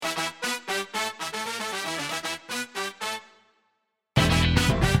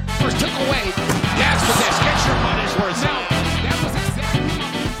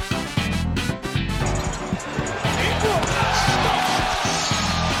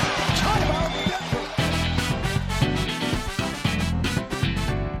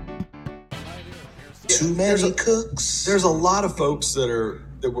too many cooks. There's a lot of folks that were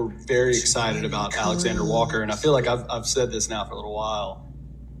very excited about Alexander Walker, and I feel like I've said this now for a little while.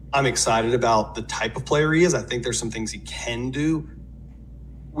 I'm excited about the type of player he is. I think there's some things he can do.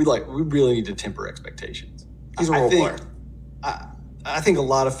 We really need to temper expectations. He's a role player. I think a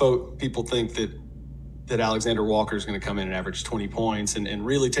lot of people think that Alexander Walker is going to come in and average 20 points and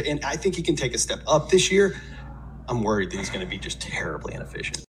really and I think he can take a step up this year. I'm worried that he's going to be just terribly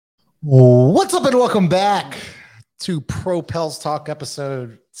inefficient. What's up and welcome back to Pro Pels Talk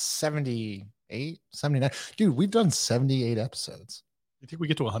episode 78, 79. Dude, we've done 78 episodes. You think we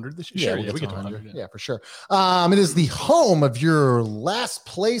get to 100 this year? Yeah, we get to 100. Yeah, for sure. It is the home of your last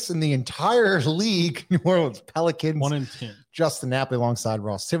place in the entire league, New Orleans Pelicans. 1 in 10. Justin Napoli alongside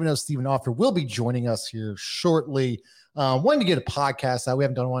Ross Thibodeau. Stephen Offer will be joining us here shortly. Wanted to get a podcast out. We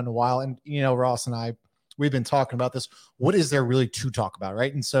haven't done one in a while. And, Ross and I, we've been talking about this. What is there really to talk about,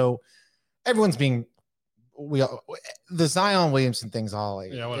 right? And so everyone's the Zion Williamson thing's all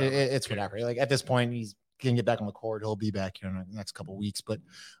like, it's whatever. Like at this point, he's going to get back on the court. He'll be back here in the next couple of weeks. But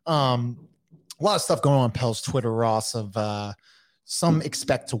a lot of stuff going on Pels Twitter, Ross, of some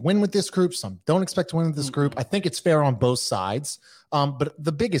expect to win with this group. Some don't expect to win with this group. I think it's fair on both sides. But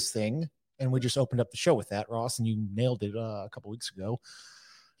the biggest thing, and we just opened up the show with that, Ross, and you nailed it a couple weeks ago.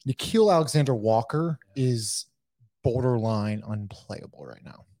 Nickeil Alexander Walker is borderline unplayable right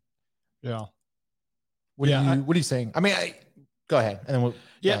now. Yeah. What are you saying? I mean, go ahead. And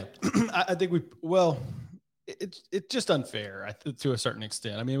then I think it's just unfair to a certain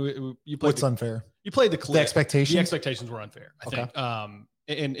extent. I mean, what's unfair? You played the clip. The expectations? The expectations were unfair, I think.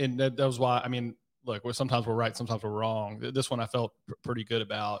 And that was why, I mean, look, sometimes we're right, sometimes we're wrong. This one I felt pretty good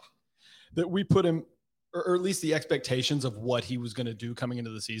about, that we put him, or at least the expectations of what he was going to do coming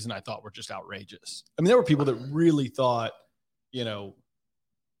into the season, I thought were just outrageous. I mean, there were people that really thought, he was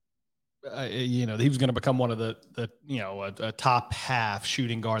going to become one of a top half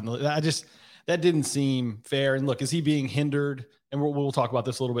shooting guard. That didn't seem fair. And look, is he being hindered? And we'll talk about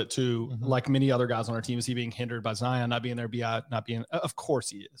this a little bit too. Mm-hmm. Like many other guys on our team, is he being hindered by Zion not being there, BI not being? Of course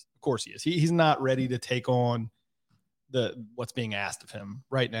he is. Of course he is. He's not ready to take on what's being asked of him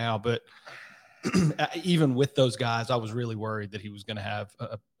right now. But even with those guys, I was really worried that he was going to have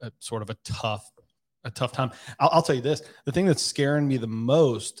a sort of a tough time. I'll tell you this: the thing that's scaring me the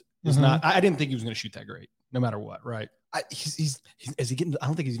most is not. I didn't think he was going to shoot that great, no matter what. Right? Is he getting? I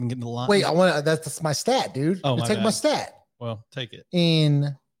don't think he's even getting the line. Wait, that's my stat, dude. Oh, take my stat. Well, take it.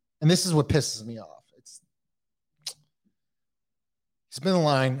 And this is what pisses me off. He's been in the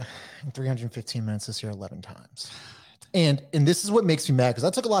line in 315 minutes this year 11 times. And this is what makes me mad, because I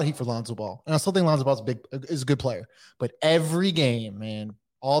took a lot of heat for Lonzo Ball, and I still think Lonzo Ball is a good player. But every game, man,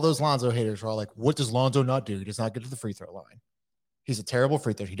 all those Lonzo haters are all like, "What does Lonzo not do? He does not get to the free throw line. He's a terrible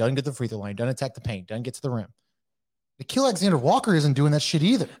free throw. He doesn't get to the free throw line. He doesn't attack the paint. Doesn't get to the rim." Nickeil Alexander Walker isn't doing that shit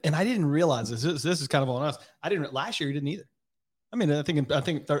either. And I didn't realize this. This is kind of on us. Last year he didn't either. I mean, I think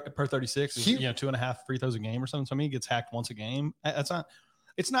per 36, 2.5 free throws a game or something. So I mean, he gets hacked once a game. It's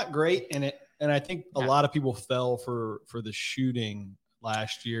not great. And I think a lot of people fell for the shooting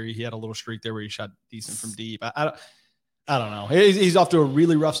last year. He had a little streak there where he shot decent from deep. I don't know. He's off to a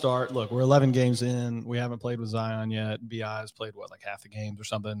really rough start. Look, we're 11 games in. We haven't played with Zion yet. BI has played like half the games or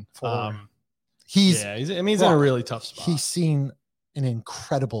something. He's in a really tough spot. He's seen an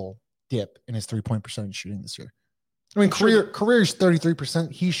incredible dip in his 3-point percentage shooting this year. I mean, career is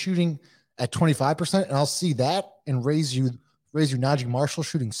 33%. He's shooting at 25%, and I'll see that and raise you Najee Marshall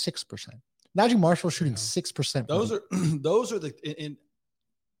shooting 6%. Najee Marshall shooting 6%.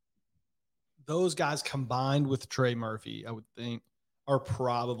 Those guys combined with Trey Murphy, I would think, are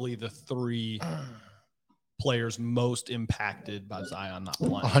probably the three players most impacted by Zion not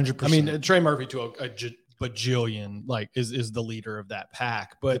playing. 100%. I mean, Trey Murphy to a bajillion is the leader of that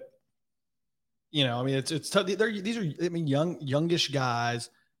pack, but it's tough. These are youngish guys.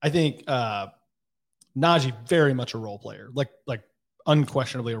 I think Najee very much a role player, like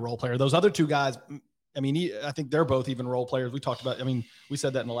unquestionably a role player. Those other two guys, I think they're both even role players. We talked about. We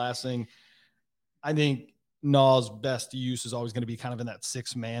said that in the last thing. I think Nas' best use is always going to be kind of in that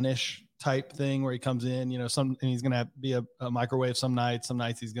 6-man-ish type thing where he comes in, and he's going to be a microwave some nights. Some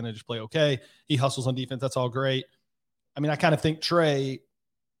nights he's going to just play okay. He hustles on defense. That's all great. I kind of think Trey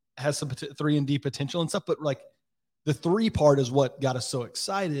has some 3-and-D potential and stuff, but like the 3 part is what got us so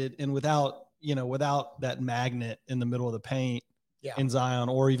excited. And without that magnet in the middle of the paint in Zion,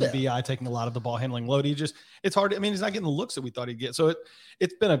 or even BI taking a lot of the ball handling load, it's hard. He's not getting the looks that we thought he'd get. So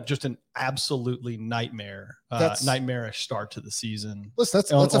it's been just an absolutely nightmarish start to the season.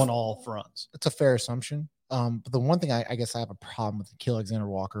 Listen, on all fronts. That's a fair assumption. But the one thing I guess I have a problem with Nickeil Alexander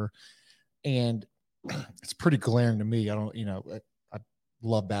Walker, and it's pretty glaring to me. I don't, I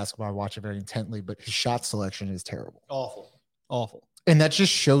love basketball. I watch it very intently, but his shot selection is terrible. Awful. And that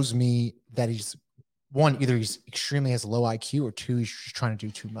just shows me that he's either he's extremely has low IQ, or two, he's just trying to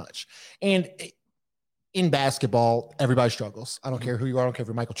do too much. And in basketball, everybody struggles. I don't care who you are. I don't care if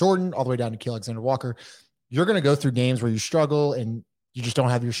you're Michael Jordan, all the way down to Alexander Walker. You're going to go through games where you struggle and you just don't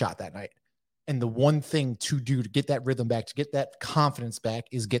have your shot that night. And the one thing to do to get that rhythm back, to get that confidence back,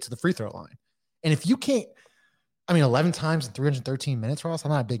 is get to the free throw line. And if you can't, 11 times in 313 minutes, Ross,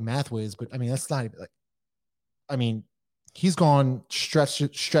 I'm not a big math whiz, but that's not even he's gone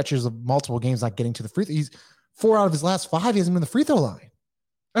stretches of multiple games not getting to the free throw. He's 4 out of his last 5, he hasn't been in the free throw line.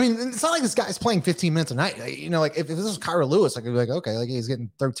 It's not like this guy's playing 15 minutes a night. If this was Kyra Lewis, I could be like, okay, he's getting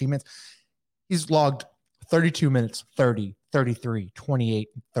 13 minutes. He's logged 32 minutes, 30, 33, 28,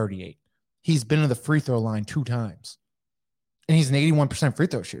 38. He's been to the free throw line 2 times. And he's an 81% free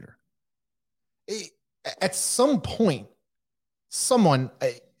throw shooter. At some point, someone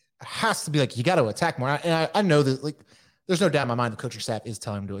has to be like, you got to attack more. And I know that, there's no doubt in my mind the coaching staff is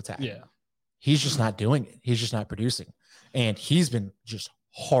telling him to attack. Yeah. He's just not doing it. He's just not producing. And he's been just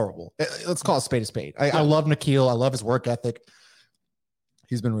horrible. Let's call a spade a spade. I love Nickeil. I love his work ethic.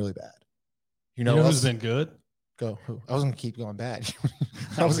 He's been really bad. You know who's been good? Go. Who? I was going to keep going bad.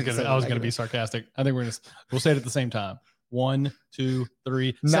 I was going to be sarcastic. I think we'll say it at the same time. 1, 2,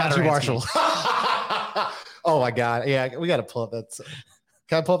 3. Matthew Marshall. Oh my God. Yeah. We got to pull up that.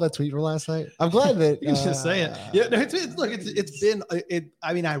 Can I pull up that tweet from last night? I'm glad that you can just say it. Yeah. No, it's been,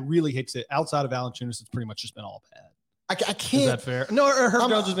 I really hate to say it. Outside of Valanciunas, it's pretty much just been all bad. I can't. Is that fair? No, Herb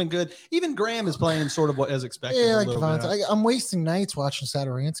Jones has been good. Even Graham is playing sort of what as expected. Yeah, I'm wasting nights watching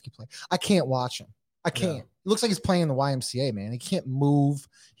Satoransky play. I can't watch him. I can't. Yeah. It looks like he's playing the YMCA, man. He can't move.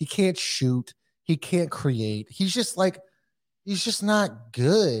 He can't shoot. He can't create. He's just not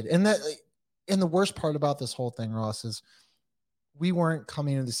good. And the worst part about this whole thing, Ross, is we weren't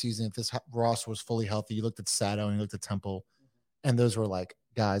coming into the season if this Ross was fully healthy. You looked at Sato and you looked at Temple, and those were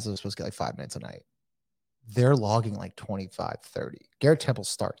guys that were supposed to get 5 minutes a night. They're logging 25, 30. Garrett Temple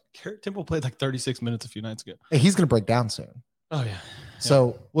started. Garrett Temple played 36 minutes a few nights ago. Hey, he's going to break down soon. Oh, yeah.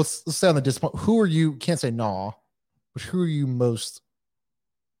 So let's stay on the disappointment. Who are you? Can't say no, but who are you most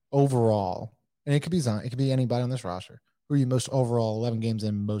overall? And it could be Zion. It could be anybody on this roster. Who are you most overall 11 games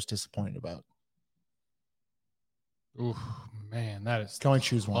in most disappointed about? Ooh, man, that is. Can only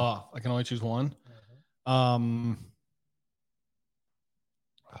choose one. I can only choose one.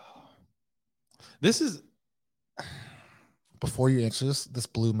 This is. Before you answer this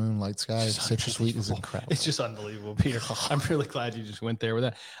blue moon light sky citrus sweet is incredible. It's just unbelievable, Peter. I'm really glad you just went there with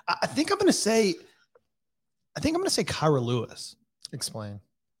that. I think I'm going to say Kyra Lewis. Explain.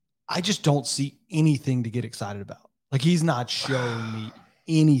 I just don't see anything to get excited about. He's not showing me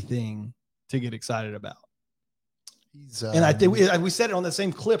anything to get excited about. And I think we said it on the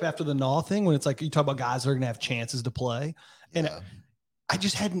same clip after the Naw thing when it's you talk about guys that are going to have chances to play. And I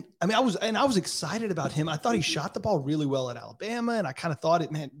just hadn't. I was excited about him. I thought he shot the ball really well at Alabama, and I kind of thought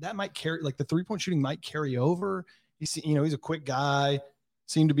that might carry. The 3-point shooting might carry over. He's a quick guy.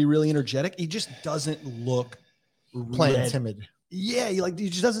 Seemed to be really energetic. He just doesn't look playing timid. Yeah, he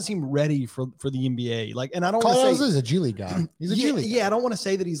just doesn't seem ready for the NBA. And I don't want to say he's a G League guy. He's a G League. Yeah, I don't want to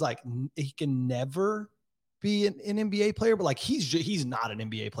say that he's he can never be an NBA player, but he's not an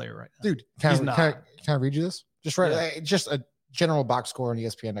NBA player right now. Dude, can I read you this? Just right, just a general box score on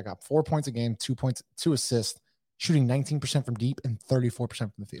ESPN. I got 4 points a game, 2 points, 2 assists, shooting 19% from deep and 34%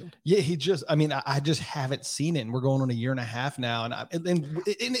 from the field. Yeah, I just haven't seen it. And we're going on a year and a half now. And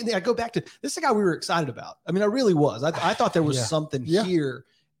I go back to this is a guy we were excited about. I really was. I thought there was something here,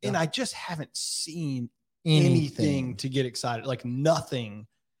 and I just haven't seen anything to get excited. Nothing,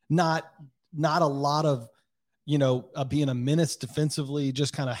 not a lot of, being a menace defensively,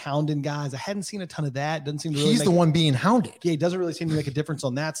 just kind of hounding guys. I hadn't seen a ton of that. Doesn't seem to really he's the one being hounded. Yeah, he doesn't really seem to make a difference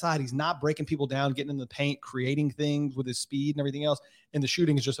on that side. He's not breaking people down, getting in the paint, creating things with his speed and everything else. And the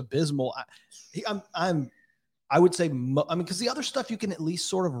shooting is just abysmal. I would say, because the other stuff you can at least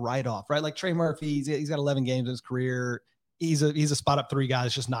sort of write off, right? Like Trey Murphy, he's got 11 games in his career. He's a spot up 3 guy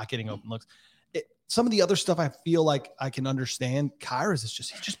that's just not getting open looks. Some of the other stuff I feel like I can understand. Kyrus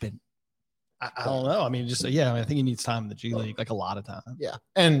he's just been. I don't know. I think he needs time in the G League, a lot of time. Yeah.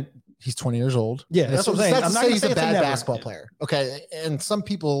 And he's 20 years old. Yeah, that's what I'm saying. I'm not saying he's a bad basketball player. Okay. And some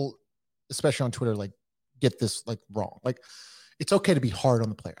people, especially on Twitter, get this wrong. It's okay to be hard on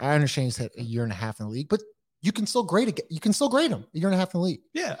the player. I understand he's had a year and a half in the league, but you can still grade it. You can still grade him a year and a half in the league.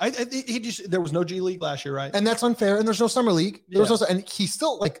 Yeah. There was no G League last year, right? And that's unfair. And there's no summer league. And he's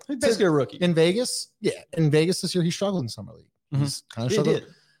still he's basically a rookie in Vegas. Yeah. In Vegas this year, he struggled in summer league. He's kind of struggled. He did.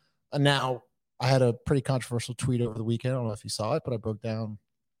 And now, I had a pretty controversial tweet over the weekend. I don't know if you saw it, but I broke down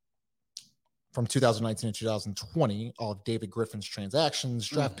from 2019 to 2020 all of David Griffin's transactions,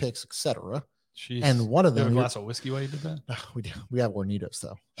 draft picks, etc. And one of them, a glass of whiskey while you did that. We have Hornitos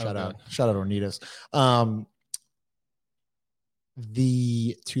though. Shout out Hornitos.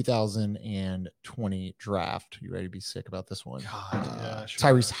 The 2020 draft. You ready to be sick about this one? God, yeah, sure.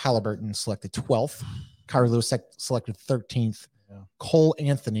 Tyrese Halliburton selected 12th. Kyrie Lewis selected 13th. Yeah. Cole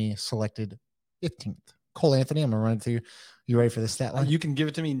Anthony selected 15th. Cole Anthony, I'm gonna run it through. You ready for this stat line? You can give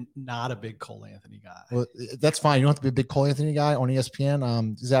it to me. Not a big Cole Anthony guy. Well, that's fine. You don't have to be a big Cole Anthony guy on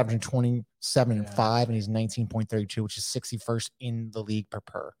ESPN. He's averaging 27 and 5, and he's 19.32, which is 61st in the league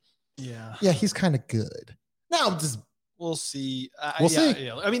per. Yeah. Yeah, he's kind of good. Now, we'll see. We'll see.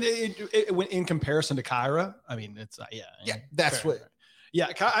 Yeah. I mean, in comparison to Kyra, I mean, it's that's fair. What. Yeah,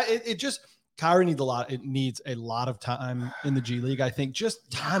 it just. Kyrie needs a lot of time in the G League. I think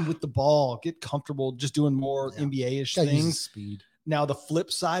just time with the ball, get comfortable, just doing more NBA-ish things. Speed. Now, the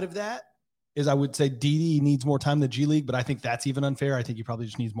flip side of that is I would say DD needs more time in the G League, but I think that's even unfair. I think he probably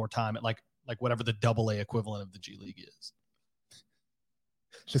just needs more time at like whatever the AA equivalent of the G League is.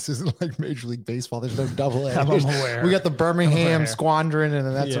 This isn't like Major League Baseball. There's no AA. I'm aware. We got the Birmingham Squadron,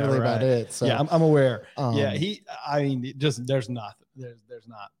 and that's really about it. So yeah, I'm aware. There's nothing. There's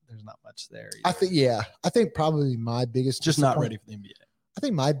not much there. Either. I think probably my biggest just not ready for the NBA. I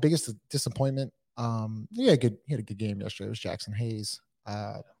think my biggest disappointment. He had a good game yesterday. It was Jackson Hayes.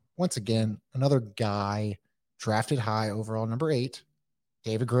 Once again, another guy drafted high overall, number 8.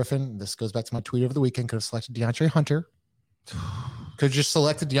 David Griffin. This goes back to my tweet over the weekend. Could have selected DeAndre Hunter. Could have just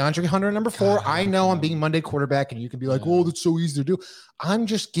selected DeAndre Hunter at number 4. I know I'm being Monday quarterback, and you can be like, "Oh, that's so easy to do." I'm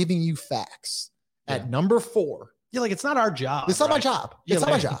just giving you facts. At number 4. Yeah, like it's not our job. It's not my job. It's not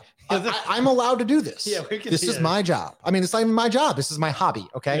my job. I'm allowed to do this. Yeah, this is my job. I mean, it's not even my job. This is my hobby.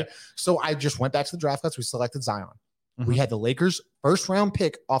 Okay. Yeah. So I just went back to the draft class. We selected Zion. Mm-hmm. We had the Lakers first round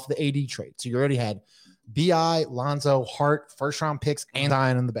pick off the AD trade. So you already had BI, Lonzo, Hart, first round picks, and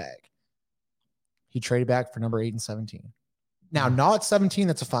Zion in the bag. He traded back for number 8 and 17. Now, not at 17,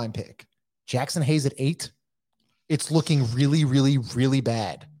 that's a fine pick. Jackson Hayes at 8. It's looking really, really, really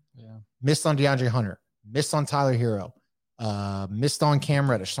bad. Yeah. Missed on DeAndre Hunter. Missed on Tyler Hero. Missed on Cam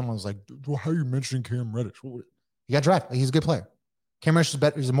Reddish. Someone was like, "How are you mentioning Cam Reddish?" He got drafted. He's a good player. Cam Reddish is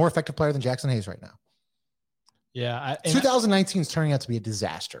better. He's a more effective player than Jackson Hayes right now. Yeah. 2019 is turning out to be a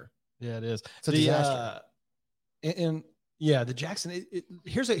disaster. Yeah, it is. It's a disaster. The Jackson.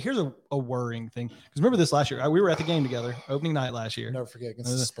 Here's a worrying thing, because remember this last year. We were at the game together, opening night last year. Never forget,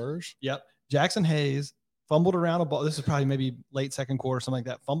 against the Spurs. Yep. Jackson Hayes fumbled around a ball. This is probably maybe late second quarter, something like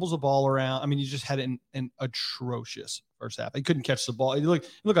that. Fumbles a ball around. I mean, he just had an atrocious first half. He couldn't catch the ball. He looked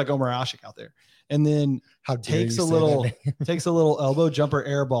like Omer Ashik out there. And then takes a little elbow jumper,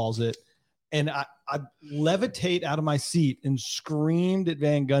 airballs it. And I levitate out of my seat and screamed at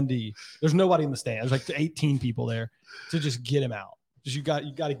Van Gundy. There's nobody in the stand. There's like 18 people there to just get him out. Just you got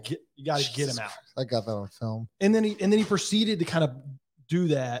to get him out. I got that on film. And then he proceeded to kind of do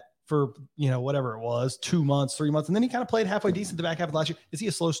that for whatever it was, 2 months, 3 months, and then he kind of played halfway decent the back half of last year. Is he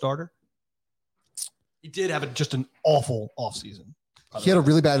a slow starter? He did have just an awful offseason. He had a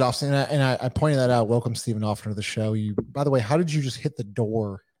really bad offseason, and I pointed that out. Welcome, Stephen Offner, to the show. By the way, how did you just hit the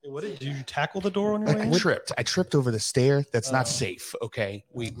door? What did you tackle the door on your way in? I tripped over the stair. That's not safe. Okay,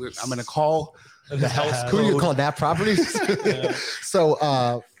 I'm going to call the health. Who do you call Nap Properties? Yeah. So,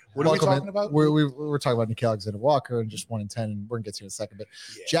 what are we talking about? We're talking about Nickeil Alexander-Walker and just 1 in 10, and we're gonna get to it in a second. But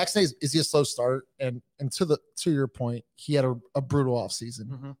Jackson is he a slow start? And to your point, he had a brutal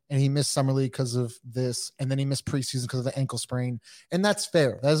offseason, and he missed summer league because of this, and then he missed preseason because of the ankle sprain, and that's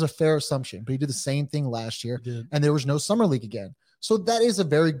fair. That is a fair assumption. But he did the same thing last year, and there was no summer league again. So that is a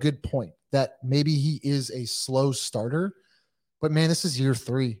very good point that maybe he is a slow starter. But man, this is year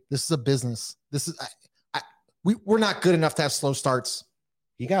 3. This is a business. This is we're not good enough to have slow starts.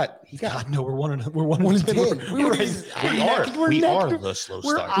 He got. No, we're one and 10. We are the slow start.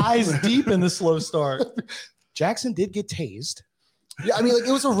 We're eyes deep in the slow start. Jackson did get tased. Yeah, I mean, like,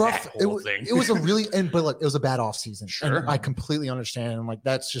 it was a rough. It was a really, but like, it was a bad offseason. Sure, and I completely understand. And like,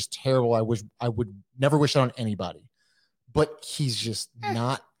 that's just terrible. I would never wish that on anybody. But he's just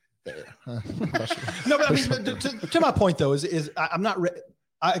not there. No, but I mean, to my point though, is I'm not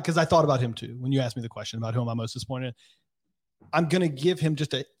because I thought about him too when you asked me the question about who am I most disappointed. I'm going to give him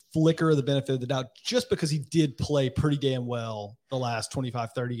just a flicker of the benefit of the doubt just because he did play pretty damn well the last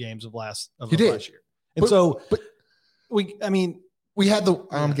 25, 30 games of last year. And we had the, I'm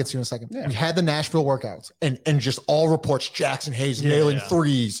going to get to you in a second. Yeah. We had the Nashville workouts and just all reports, Jackson Hayes nailing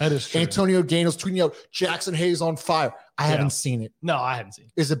threes. That is true. Antonio Daniels tweeting out Jackson Hayes on fire. I haven't seen it. No, I haven't seen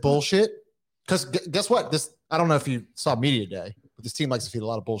it. Is it bullshit? Because guess what? I don't know if you saw media day, but this team likes to feed a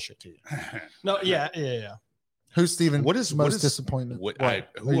lot of bullshit to you. No, yeah. Who's Steven? What is disappointment?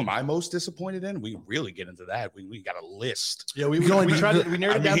 Who am I most disappointed in? We really get into that. We got a list. Yeah, we narrowed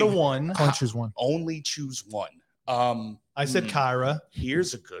it down to one. Only choose one. Only choose one. I said Kyra.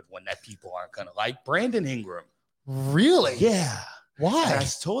 Here's a good one that people aren't gonna like. Brandon Ingram. Really? Yeah. Why? And I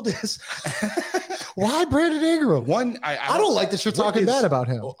told this. Why Brandon Ingram? I don't like that you're talking bad about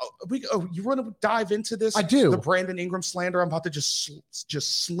him. You want to dive into this? I do. The Brandon Ingram slander I'm about to just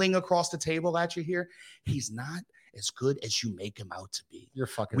sling across the table at you here. He's not as good as you make him out to be. You're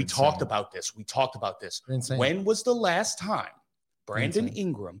fucking We insane. talked about this. You're insane. When was the last time Brandon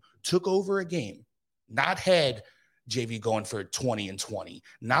Ingram took over a game, not had JV going for 20 and 20,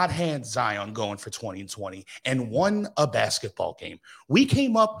 not had Zion going for 20 and 20, and won a basketball game? We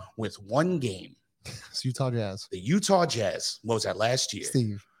came up with one game. It's Utah Jazz. The Utah Jazz. What was that last year?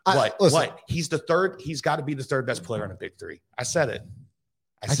 Steve. What? He's the third. He's got to be the third best player on a big three. I said it.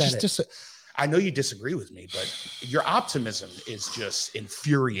 I know you disagree with me, but your optimism is just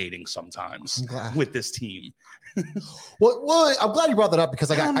infuriating sometimes with this team. Well, I'm glad you brought that up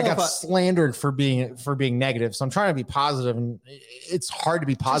because I got slandered for being negative. So I'm trying to be positive, and it's hard to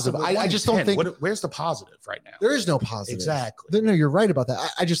be positive. I just don't think. Where's the positive right now? There is no positive. Exactly. No, you're right about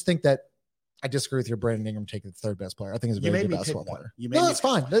that. I just think that I disagree with your Brandon Ingram taking the third best player. I think he's a very good basketball player. No, that's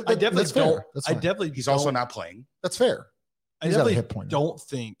fine. That's fair. He's also not playing. That's fair. I definitely don't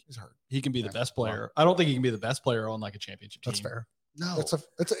think he can be the best player. I don't think he can be the best player on like a championship team. That's fair. No, it's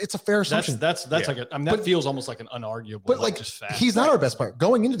a fair assumption. That's like that feels almost like an unarguable. But like just fact. He's not our best player.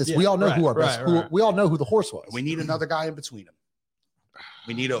 Going into this, we all know who our best. We all know who the horse was. We need another guy in between them.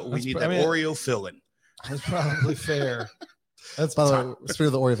 We need Oreo fill-in. That's probably fair. That's by the way, speaking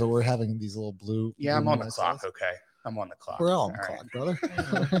of the Oreo, we're having these little blue. Yeah, I'm on the clock. Okay, I'm on the clock. We're all on the clock, brother.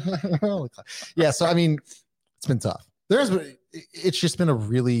 We're all on the clock. Yeah, so I mean, it's been tough. It's just been a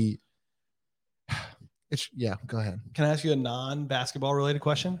really. Go ahead. Can I ask you a non-basketball related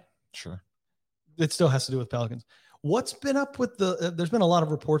question? Sure. It still has to do with Pelicans. What's been up with there's been a lot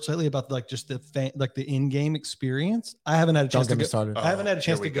of reports lately about like just the in-game experience. I haven't had a chance to get started. I haven't had a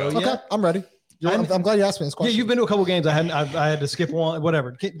chance to go yet. Okay, I'm ready. I'm glad you asked me this question. Yeah, you've been to a couple games. I had to skip one,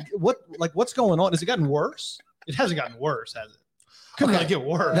 whatever. What's going on? Has it gotten worse? It hasn't gotten worse, has it? Couldn't really get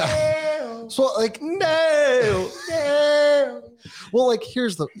worse. No. So no. Well, like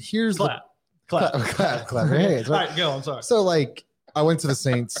here's the clap. Hey, all right, go. I'm sorry. So like I went to the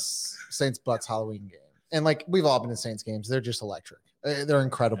Saints Bucks Halloween game, and like we've all been to Saints games. They're just electric. They're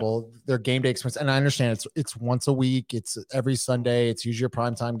incredible. They're game day experience, and I understand it's once a week. It's every Sunday. It's usually a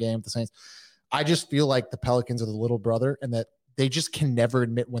primetime game with the Saints. I just feel like the Pelicans are the little brother, and that they just can never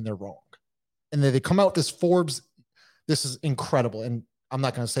admit when they're wrong. And then they come out with this Forbes. This is incredible, and I'm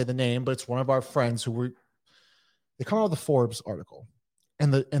not going to say the name, but it's one of our friends they come out with the Forbes article,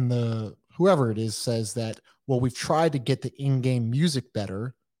 and the whoever it is says that, well, we've tried to get the in-game music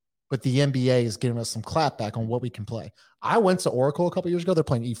better, but the NBA is giving us some clapback on what we can play. I went to Oracle a couple years ago. They're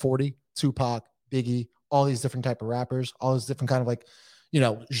playing E40, Tupac, Biggie, all these different type of rappers, all those different kind of like,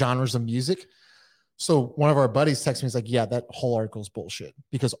 genres of music. So one of our buddies texted me, he's like, yeah, that whole article is bullshit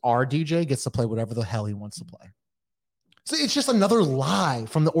because our DJ gets to play whatever the hell he wants to play. So it's just another lie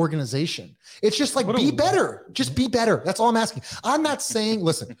from the organization. It's just like, be better. Just be better. That's all I'm asking. I'm not saying,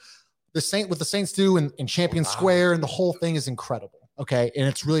 listen, what the Saints do in Champion Square and the whole thing is incredible. Okay. And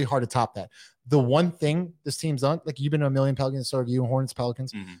it's really hard to top that. The one thing this team's done, like you've been to a million Pelicans, so have you, Hornets,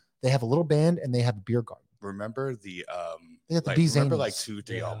 Pelicans. Mm-hmm. They have a little band and they have a beer garden. Remember the they have the remember like 2,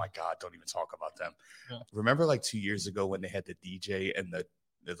 3. Oh my God, don't even talk about them. Yeah. Remember like 2 years ago when they had the DJ and the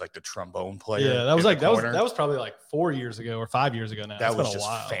trombone player. Yeah, that was probably like 4 years ago or 5 years ago now. That was just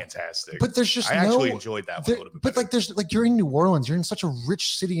fantastic. But there's just I actually enjoyed that one a little bit. But like there's like you're in New Orleans, you're in such a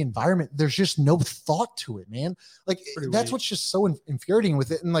rich city environment. There's just no thought to it, man. Like that's what's just so infuriating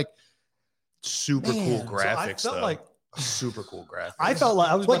with it. And like super cool graphics. So I felt like super cool graphics. I felt like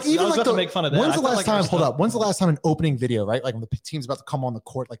I was like even about to make fun of that. When's the last time? Hold up. When's the last time an opening video, right? Like when the team's about to come on the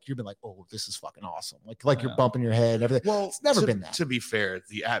court, like you've been like, oh, this is fucking awesome. Like you're bumping your head, everything. Well, it's never been that. To be fair,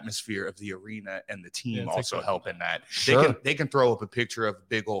 the atmosphere of the arena and the team also help in that. Sure. They can throw up a picture of a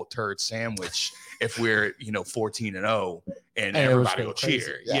big old turd sandwich if we're 14-0 and everybody will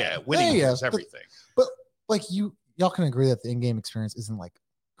cheer. Yeah, winning is everything. But like y'all can agree that the in-game experience isn't like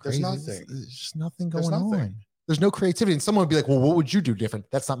crazy. There's nothing. There's just nothing going on. There's no creativity. And someone would be like, well, what would you do different?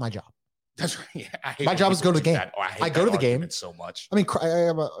 That's not my job. That's right. Yeah, my job is to go to the game. I go to the game so much. I mean,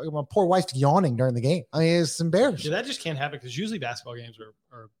 my poor wife's yawning during the game. I mean, it's embarrassing. Yeah, that just can't happen because usually basketball games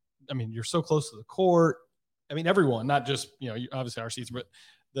are, I mean, you're so close to the court. I mean, everyone, not just, obviously our seats,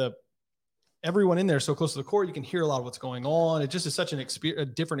 but everyone in there so close to the court, you can hear a lot of what's going on. It just is such a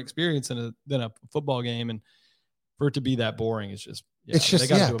different experience than a football game, and for it to be that boring is just. Yeah, it's just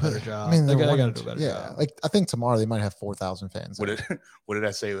they got to do a better job. I mean, they got to do a better job. Like I think tomorrow they might have 4,000 fans. What did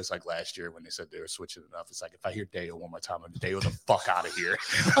I say? It was like last year when they said they were switching it up. It's like if I hear Deo one more time, I'm Deo the fuck out of here.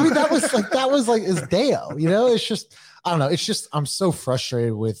 I mean, that was like is Deo. You know, it's just I don't know. It's just I'm so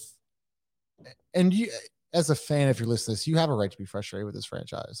frustrated with, and you as a fan, if you're listening to this, you have a right to be frustrated with this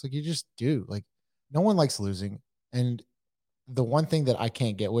franchise. Like you just do. Like no one likes losing, and the one thing that I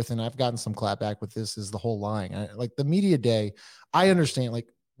can't get with, and I've gotten some clapback with this, is the whole lying. Like the media day, I understand. Like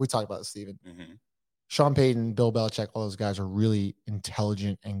we talked about it, Steven. Mm-hmm. Sean Payton, Bill Belichick, all those guys are really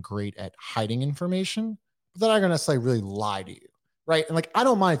intelligent and great at hiding information, but they're not going to necessarily really lie to you, right? And like I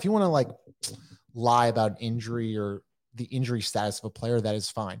don't mind if you want to like lie about injury or the injury status of a player, that is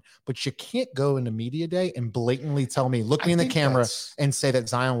fine. But you can't go into media day and blatantly tell me, look me in the camera and say that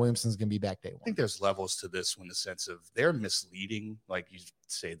Zion Williamson's going to be back day one. I think there's levels to this in the sense of they're misleading. Like you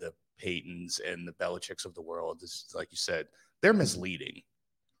say, the Paytons and the Belichicks of the world, is like you said, they're misleading.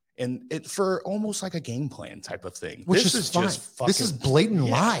 And it for almost like a game plan type of thing. Which is fine. This is blatant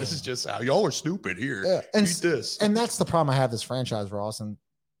lie. This is just how y'all are stupid here. Yeah. And that's the problem I have this franchise, Ross. And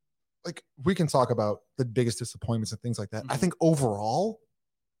like we can talk about the biggest disappointments and things like that. Mm-hmm. I think overall,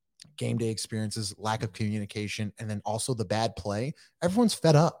 game day experiences, lack of communication, and then also the bad play. Everyone's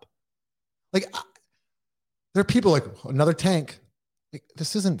fed up. Like there are people like another tank. Like,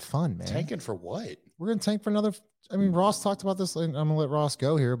 this isn't fun, man. Tanking for what? We're gonna tank for another. I mean, Ross talked about this. I'm gonna let Ross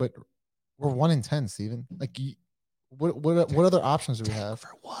go here, but we're 1-10, Steven. Like, what other options do we have?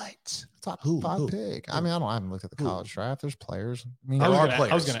 For what? Top five pick. I mean, I haven't looked at the college draft. There's players. I mean, there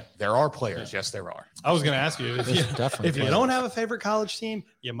are players. Yes, there are. I was going to ask you if you don't have a favorite college team,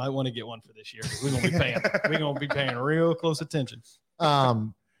 you might want to get one for this year. We're going to be paying real close attention.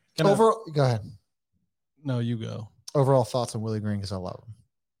 Go ahead. No, you go. Overall thoughts on Willie Green, because I love him.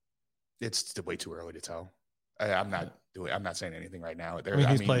 It's way too early to tell. I'm not saying anything right now.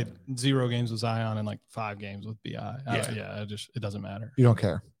 He's played 0 games with Zion and like 5 games with BI. It doesn't matter. You don't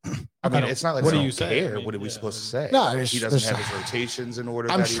care. I mean, it's not like what do you say? Care. What are we supposed to say? No, he doesn't have his rotations in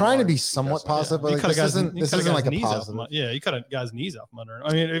order. I'm trying to be somewhat positive, but like, this isn't like a positive. Yeah, you cut a guy's knees off from under him.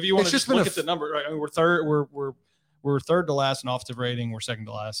 I mean, if you want to just look at the number, right? I mean, we're third. We're third to last in offensive rating. We're second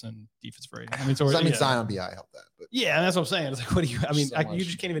to last in defensive rating. I mean, Zion BI helped that. But yeah, that's what I'm saying. It's like, what do you? I mean, you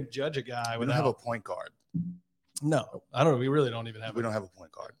just can't even judge a guy without have a point guard. No, I don't know. We really don't even have. We don't have a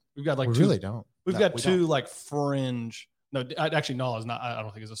point guard. We've got like we really don't. We've got two like fringe. No, actually, Nala is not. I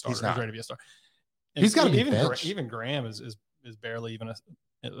don't think he's a starter. He's ready to be a star. And he's got to be even Graham is barely even a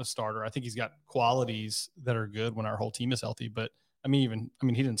starter. I think he's got qualities that are good when our whole team is healthy. But I mean, he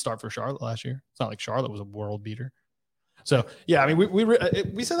didn't start for Charlotte last year. It's not like Charlotte was a world beater. So yeah, I mean,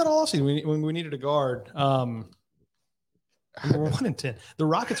 we said that all offseason when we needed a guard. We're 1-10. The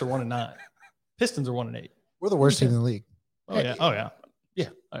Rockets are 1-9. Pistons are 1-8. We're the worst team in the league. Oh yeah.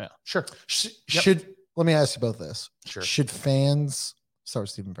 Sure. Let me ask you about this. Sure. Should fans start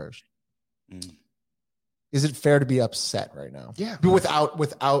with Steven first? Is it fair to be upset right now? Yeah.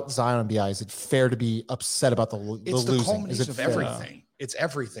 Without Zion and BI, is it fair to be upset about the losing? It's the culmination of everything. It's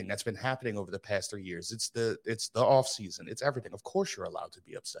everything that's been happening over the past 3 years. It's the off season. It's everything. Of course, you're allowed to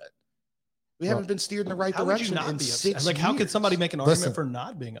be upset. We haven't been steered in the right direction in 6 years. Like, how could somebody make an argument for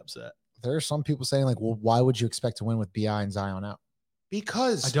not being upset? There are some people saying, like, well, why would you expect to win with BI and Zion out?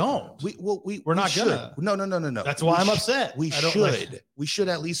 Because I don't. We're not gonna. No. That's why I'm upset. We should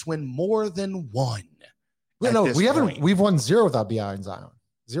at least win more than one. No, we haven't. We've won 0 without BI and Zion.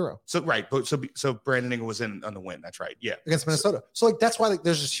 0. So right, but so Brandon Ingram was in on the win. That's right. Yeah, against Minnesota. So like that's why like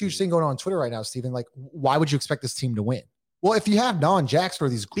there's this huge thing going on Twitter right now, Steven. Like, why would you expect this team to win? Well, if you have Don Jackson or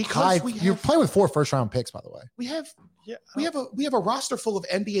these you're playing with 4 first-round picks, by the way. We have a roster full of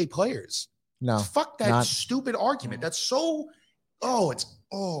NBA players. No, fuck that stupid argument. That's so.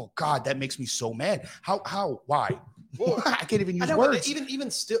 Oh God, that makes me so mad. Why? Well, I can't even use words.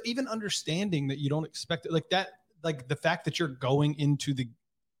 Even understanding that you don't expect it like that, like the fact that you're going into the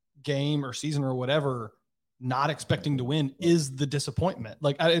game or season or whatever, not expecting to win is the disappointment.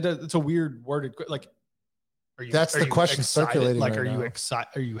 Like it's a weird worded like. That's the question circulating. Like, are you excited?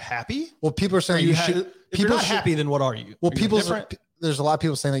 Are you happy? Well, people are saying if you're not happy, then what are you? Well, there's a lot of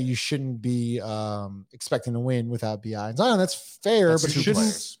people saying that you shouldn't be expecting to win without BI and Zion. That's fair, but you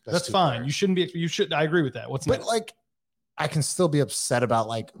shouldn't. That's fine. You shouldn't be. You should. I agree with that. What's next? But like, I can still be upset about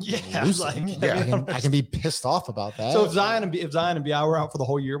like losing. I can be pissed off about that. So if Zion and BI were out for the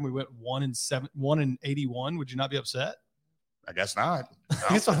whole year and we went 1-81, would you not be upset? I guess not. No.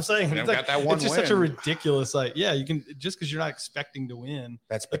 That's what I'm saying. It's like, it's just such a ridiculous, like, yeah, you can, just because you're not expecting to win.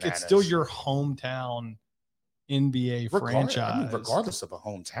 That's like, it's still your hometown NBA franchise. Regardless of a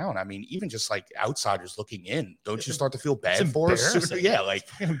hometown, I mean, even just like outsiders looking in, don't you start to feel bad for us? Yeah, like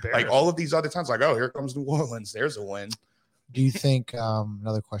all of these other times, like, oh, here comes New Orleans. There's a win. Do you think?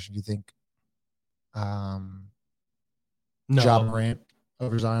 Another question. Do you think? No. Ja Morant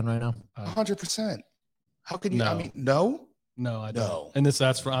over Zion right now? 100%. How can you? No. I mean, no. No, I don't. No. And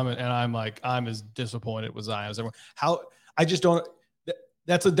I'm as disappointed with Zion as everyone. How I just don't.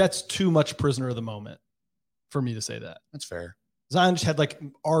 That's too much prisoner of the moment for me to say that. That's fair. Zion just had like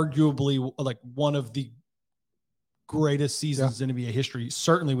arguably like one of the greatest seasons in NBA history,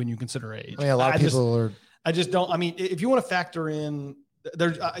 certainly when you consider age. I mean, a lot of people are. I just don't. I mean, if you want to factor in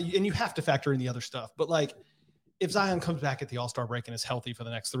there's and you have to factor in the other stuff, but like if Zion comes back at the All-Star break and is healthy for the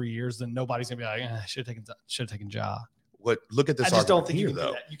next 3 years, then nobody's gonna be like, should have taken Ja. Look at this. I just don't think you can do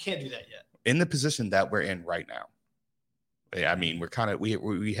that. You can't do that yet. In the position that we're in right now. I mean, we're kind of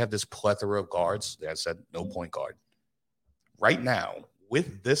we have this plethora of guards. Like I said, no point guard. Right now,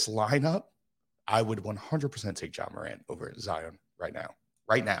 with this lineup, I would 100% take Ja Morant over Zion right now.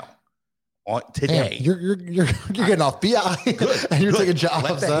 Right now. On today. Damn, you're getting off BI and you're taking Ja.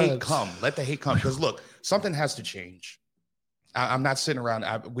 Let the hate come. Let the hate come. Because look, something has to change. I'm not sitting around.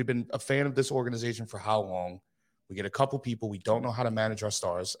 We've been a fan of this organization for how long? We get a couple people. We don't know how to manage our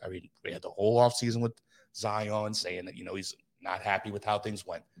stars. I mean, we had the whole offseason with Zion saying that, he's not happy with how things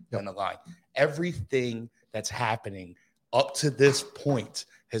went down the line. Everything that's happening up to this point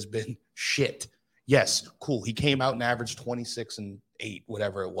has been shit. Yes, cool. He came out and averaged 26 and 8,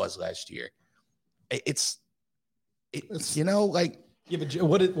 whatever it was last year. It's like. Yeah, but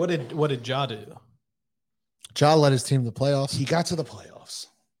what did Ja do? Ja led his team to the playoffs. He got to the playoffs.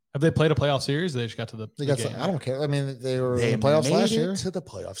 Have they played a playoff series? They just got to the. I don't care. I mean, they were in the playoffs last year. To the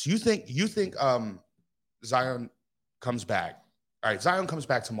playoffs. You think Zion comes back? All right, Zion comes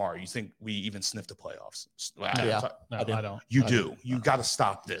back tomorrow. You think we even sniff the playoffs? I don't. You do. You got to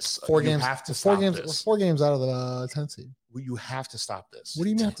stop this. 4 games. Have to stop 4 games. This. 4 games out of the 10 seed. You have to stop this. What do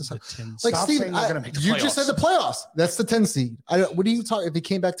you mean have to stop? Like Steven, you just said the playoffs. That's the 10 seed. What do you talk? If he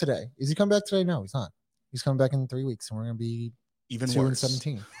came back today, is he coming back today? No, he's not. He's coming back in 3 weeks, and we're going to be even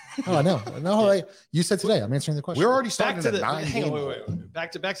 2-17. Oh, I know. No, you said today. I'm answering the question. We're already starting to the 9 hang on, wait.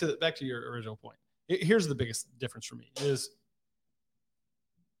 Back to your original point. Here's the biggest difference for me is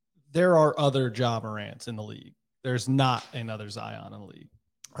there are other Ja Morants in the league. There's not another Zion in the league.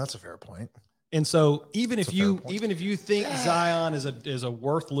 That's a fair point. And so even if you think Zion is a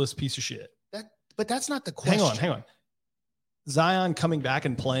worthless piece of shit, but that's not the question. Hang on. Zion coming back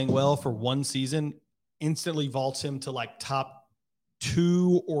and playing well for one season instantly vaults him to like top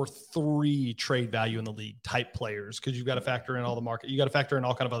 2 or 3 trade value in the league type players because you've got to factor in all the market. You got to factor in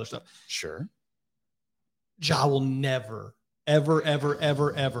all kind of other stuff. Sure. Ja will never, ever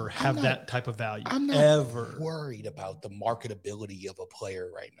have that type of value. I'm not worried about the marketability of a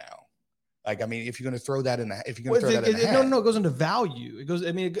player right now. Like, I mean, if you're going to throw that in the, if you're going to throw that in the hat. No, it goes into value.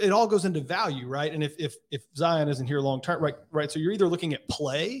 It all goes into value, right? And if Zion isn't here long term, right. So you're either looking at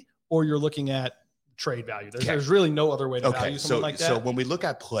play or you're looking at trade value. There's really no other way to value someone like that. So when we look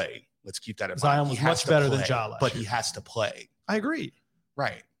at play, let's keep that in mind. Zion was much better than Ja last but year. He has to play. I agree.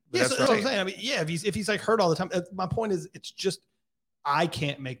 Right. Yes, that's what I'm saying. I mean, yeah, if he's like hurt all the time. My point is, it's just I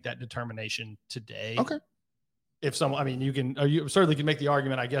can't make that determination today. Okay. If someone, I mean, you certainly can make the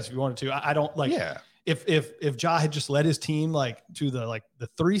argument, I guess, if you wanted to. I don't like. Yeah. If Ja had just led his team like to the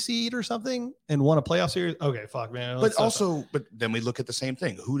 3 seed or something and won a playoff series, okay, fuck, man. But then we look at the same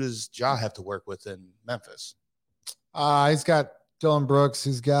thing. Who does Ja have to work with in Memphis? He's got Dylan Brooks.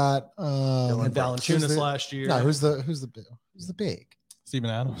 He's got and Valanciunas last year. No, who's the big? Steven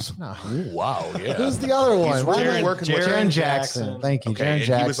Adams. No. Ooh, wow. Yeah. Who's the other one? He's really working with Jaren Jackson. Thank you. Okay, Jaren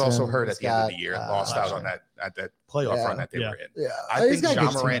Jackson. He was also hurt at the end of the year and lost out on that playoff run that they were in. Yeah. I think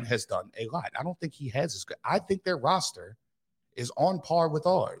Ja Morant has done a lot. I don't think he has as good. I think their roster is on par with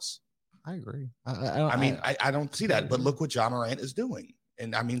ours. I agree. I don't see that. But look what Ja Morant is doing.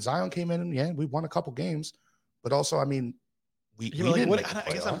 And I mean, Zion came in and we won a couple games, but also, I mean, we didn't make the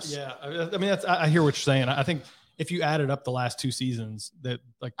playoffs. I hear what you're saying. I think if you added up the last 2 seasons, that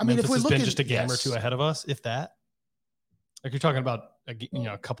Memphis has been just a game or 2 ahead of us, if that. Like you're talking about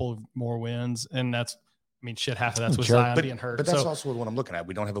a couple of more wins, and that's, I mean, shit, half of that's with Zion being hurt. But that's also what I'm looking at.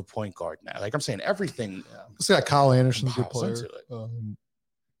 We don't have a point guard now. Like I'm saying, everything. Let's got Kyle Anderson, good player.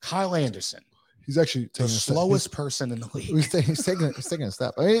 Kyle Anderson. He's actually the slowest person in the league. He's taking a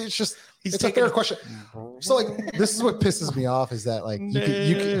step. I mean, it's a fair question. So like, this is what pisses me off is that like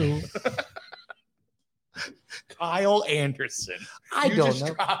you can Kyle Anderson. I don't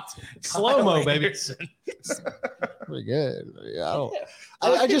know. Slow-mo, baby. Pretty good. Yeah,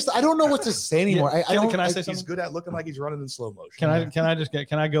 I don't know what to say anymore. Can I say something? He's good at looking like he's running in slow motion. Can I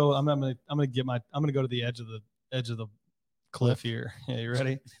go? I'm gonna go to the edge of the cliff here. Yeah, you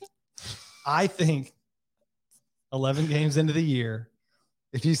ready? I think 11 games into the year.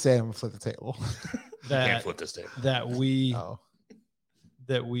 If you say I'm gonna flip the table. Can't flip this table.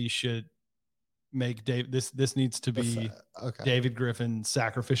 That we should make Dave. This needs to be David Griffin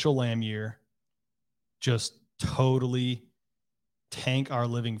sacrificial lamb year. Just totally tank our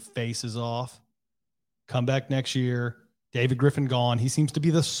living faces off. Come back next year. David Griffin gone. He seems to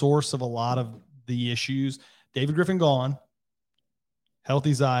be the source of a lot of the issues. David Griffin gone.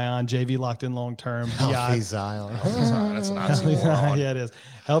 Healthy Zion. JV locked in long term. Healthy Zion. That's an oxymoron. Yeah, it is.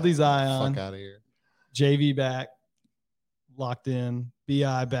 Healthy Zion. Fuck out of here. JV back. Locked in.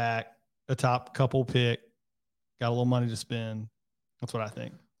 BI back. A top couple pick. Got a little money to spend. That's what I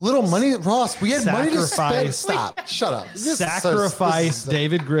think. Little money, Ross. We had money to spend. Stop. Shut up. Sacrifice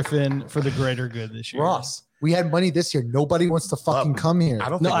David Griffin for the greater good this year. Ross, we had money this year. Nobody wants to fucking come here. I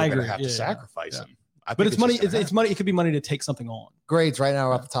don't think we're going to have to sacrifice him. But it's money. It's money. It could be money to take something on. Grades right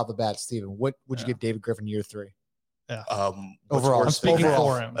now are off the top of the bat. Steven, what would you give David Griffin year 3? Yeah. Overall, I'm speaking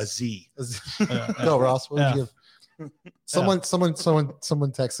for him. A Z. Go, Ross. What would you give? Someone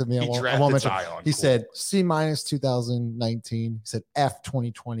texted me. I won't mention. He said C- 2019. He said F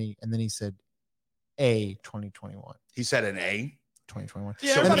 2020, and then he said A 2021. He said an A 2021.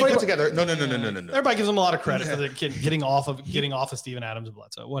 Yeah, so everybody put together. No. Everybody gives him a lot of credit for the kid getting off of Steven Adams and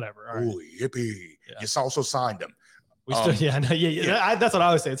Bledsoe. Whatever. All right. Ooh, yippee! Yeah. You also signed him. We still, that's what I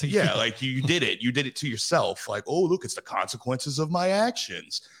always say. It's like you did it. You did it to yourself. Like, oh, look, it's the consequences of my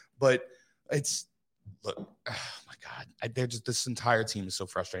actions. But look. Oh my God, they're just this entire team is so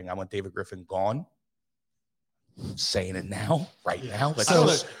frustrating. I want David Griffin gone. I'm saying it now, right now.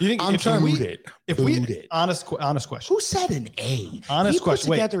 You think honest question? Who said an A? Honest question.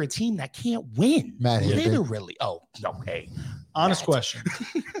 Put together a team that can't win. Matt literally. Oh no, A. Honest question.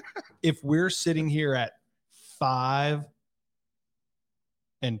 If we're sitting here at 5-25,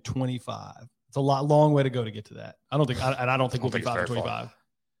 it's a long way to go to get to that. I don't think we'll be 5-25.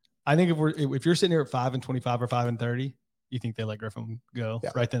 I think if you're sitting here at 5-25 or 5-30, you think they let Griffin go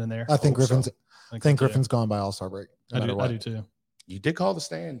right then and there? I think Griffin's gone by All-Star break. I do too. You did call the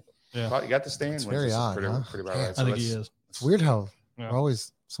stand. Yeah, you got the stand. It's very odd. Pretty about right. I think he is. It's weird how we're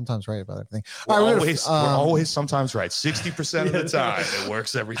always sometimes right about everything. We're always sometimes right. 60% of the time, it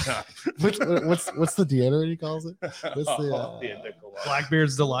works every time. What's the deodorant he calls it? What's the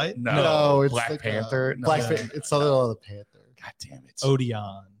Blackbeard's Delight? No, it's Black Panther. It's something on the Panther. God damn it.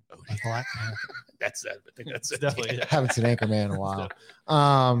 Odeon. Black Panther. That's it. I think that's it. Definitely. Yeah. Haven't seen Anchorman in a while.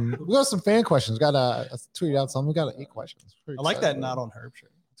 We got some fan questions. Got a tweet out some. We got 8 questions. I like that not on Herb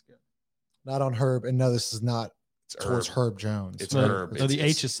shirt. That's good. Not on Herb. And no, this is not towards Herb Jones. It's Herb. So the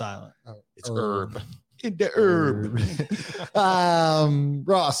H is silent. It's Herb. In the herb.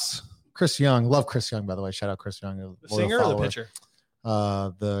 Ross, Chris Young. Love Chris Young, by the way. Shout out Chris Young. The singer or the pitcher?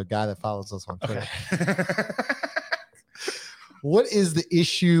 The guy that follows us on Twitter. Okay. What is the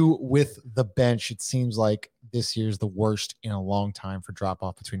issue with the bench? It seems like this year's the worst in a long time for drop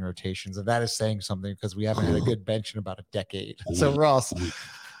off between rotations. And that is saying something because we haven't had a good bench in about a decade. So Ross,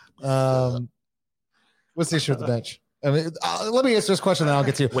 what's the issue with the bench? I mean, let me answer this question, then I'll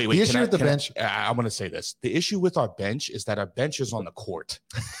get to you. Wait. The issue with the bench. I'm going to say this. The issue with our bench is that our bench is on the court.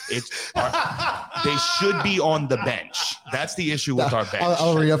 They should be on the bench. That's the issue with our bench.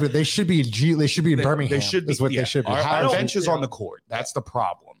 I'll re up it. They should be in Birmingham. They should be. They should be. Our bench is on the court. That's the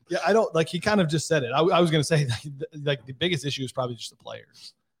problem. Yeah, I don't like. He kind of just said it. I was going to say like the biggest issue is probably just the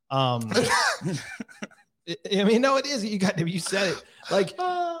players. I mean, no, it is. You said it. Like.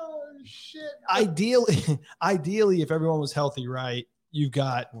 Shit. Ideally, if everyone was healthy, right? You've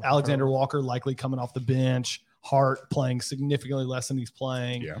got Alexander Walker likely coming off the bench, Hart playing significantly less than he's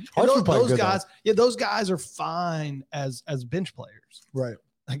playing. Yeah, those guys are fine as bench players. Right.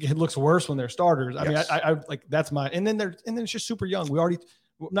 Like it looks worse when they're starters. I mean, I like that's my and then it's just super young. We're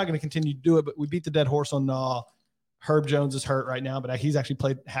not going to continue to do it, but we beat the dead horse on Herb Jones is hurt right now, but he's actually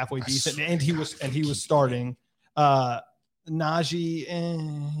played halfway decent, and he was starting. Najee,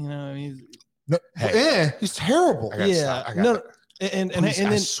 he's terrible. And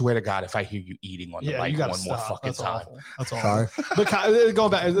I swear to God, if I hear you eating on the mic one more fucking time, that's all. But going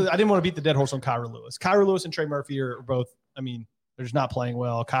back, I didn't want to beat the dead horse on Kyra Lewis. Kyra Lewis and Trey Murphy are both. I mean, they're just not playing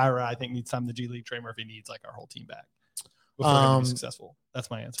well. Kyra, I think, needs time in the G League. Trey Murphy needs like our whole team back before to be successful. That's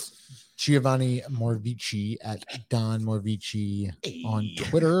my answer. Giovanni Morvici at Don Morvici on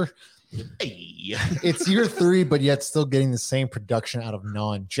Twitter. Hey. It's year 3, but yet still getting the same production out of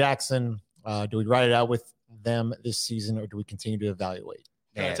non-Jackson. Do we ride it out with them this season, or do we continue to evaluate?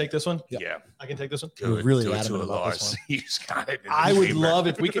 Can I take this one? Yeah. I can take this one. We're really do it adamant to about Lars. this one. He's got it. I would love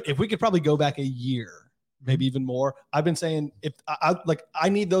if we could probably go back a year, maybe even more. I've been saying if I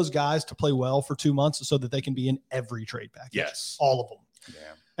need those guys to play well for 2 months so that they can be in every trade package. Yes. All of them.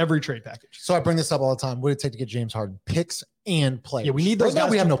 Yeah. Every trade package. So I bring this up all the time. What would it take to get James Harden? Picks and players. Yeah, we need those right guys.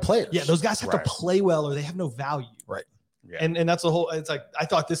 Now we have no players. Yeah, those guys have to play well or they have no value. Right. Yeah. And that's the whole, it's like, I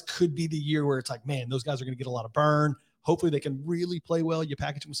thought this could be the year where it's like, man, those guys are going to get a lot of burn. Hopefully they can really play well. You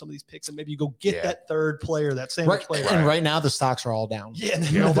package them with some of these picks and maybe you go get that third player, that sandwich player. And right now the stocks are all down. Yeah. And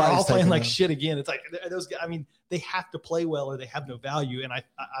they're all playing like shit again. It's like those guys, I mean, they have to play well or they have no value. And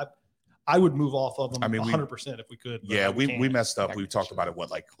I would move off of them 100% if we could. Yeah, we messed up. We talked about it,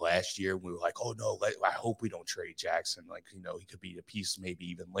 last year? We were like, oh, no, I hope we don't trade Jackson. Like, he could be a piece maybe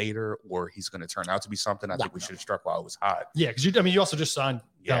even later, or he's going to turn out to be something. I think we should have struck while it was hot. Yeah, because you also just signed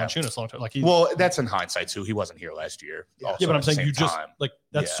Valanciunas long term. Well, that's in hindsight, too. He wasn't here last year. Yeah, but I'm saying you just,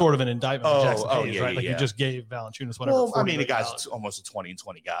 that's sort of an indictment of Jackson Hayes, right? Like, you just gave Valanciunas whatever. Well, I mean, the guy's almost a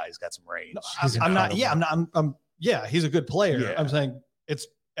 20-20 guy. He's got some range. He's a good player. Yeah. I'm saying it's,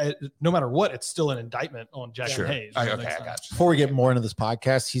 no matter what, it's still an indictment on Jackson Hayes. I got you. Before we get more into this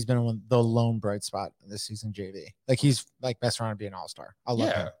podcast, he's been the lone bright spot this season, JV. Like, he's like best around to be an all-star. I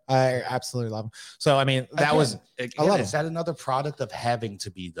love him. I absolutely love him. So, I mean, I love him. Is that another product of having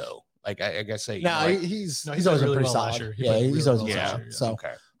to be, though? Like, I guess he's always been pretty solid. Yeah, he's always been solid. So,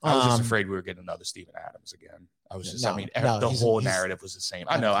 okay. I was just afraid we were getting another Steven Adams again. I was just, the whole narrative was the same.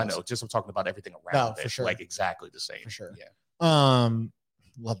 I know. Just I'm talking about everything around it. For sure. Like, exactly the same. For sure. Yeah.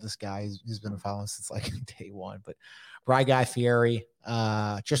 Love this guy. He's been following since like day one. But Bry Guy Fieri,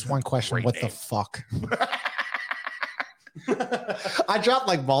 just one question. Great name. The fuck? I dropped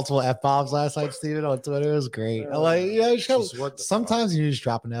like multiple F-bombs last night, Steven, on Twitter. It was great. I'm like, sometimes you just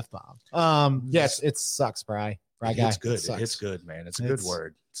drop an F-bomb. Yes, it sucks, Bry. Bry Guy. It's good. It's good, man. It's a good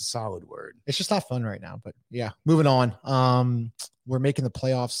word. It's a solid word. It's just not fun right now. But yeah, moving on. We're making the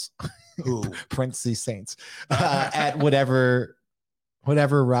playoffs. Who? Parentheses Saints. At whatever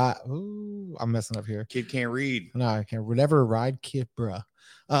ride. Ooh, I'm messing up here. Kid can't read. No, I can't. Whatever ride, kid, bruh.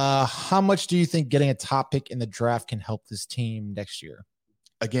 How much do you think getting a top pick in the draft can help this team next year?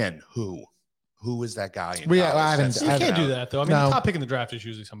 Again, who is that guy? You can't do that though. I mean, the top pick in the draft is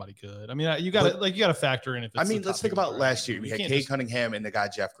usually somebody good. I mean, you got to factor in if. It's let's think about last year. We had Cade Cunningham and the guy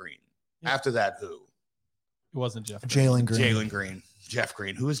Jeff Green. Yeah. After that, who? It wasn't Jeff. Jalen Green. Jeff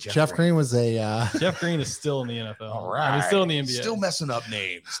Green. Who is Jeff? Jeff Green was a. Jeff Green is still in the NFL. All right. He's still in the NBA. Still messing up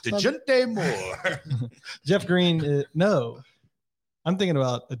names. DeJounte Moore. Jeff Green. No, I'm thinking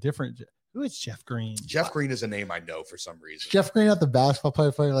about a different. Who is Jeff Green? Jeff Green is a name I know for some reason. Jeff Green, not the basketball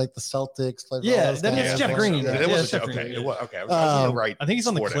player like the Celtics. Yeah, that's Jeff Green. It was Jeff Green. Okay. It was okay. I was right. I think he's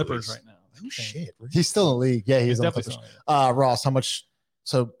on the Clippers right now. Oh shit. He's still in the league. Yeah, he's on the Clippers. Ross, how much?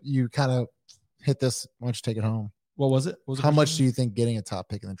 So you kind of hit this. Why don't you take it home? What was it? How much do you think getting a top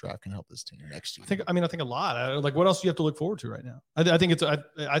pick in the draft can help this team next year? I think a lot. Like, what else do you have to look forward to right now? I think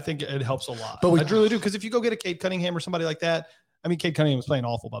it helps a lot. But I really do, because if you go get a Cade Cunningham or somebody like that, I mean, Cade Cunningham was playing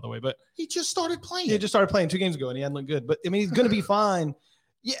awful, by the way, but he just started playing. He just started playing 2 games ago, and he hadn't looked good. But I mean, he's going to be fine.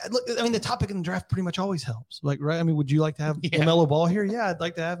 Yeah, look, I mean, the top pick in the draft pretty much always helps. Like, right? I mean, would you like to have LaMelo Ball here? Yeah, I'd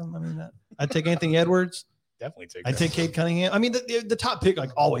like to have him. I mean, I'd take Anthony Edwards. Definitely take. I'd take Cade Cunningham. I mean, the top pick like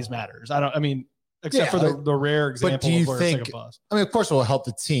always matters. Except for the rare example. But do you think? I mean, of course, it will help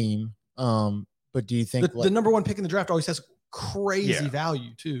the team. But do you think the number 1 pick in the draft always has crazy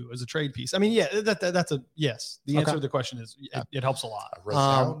value too as a trade piece? I mean, that's a yes. The answer to the question is it helps a lot. A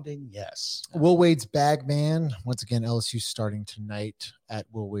resounding yes. Will Wade's Bagman. Once again, LSU starting tonight at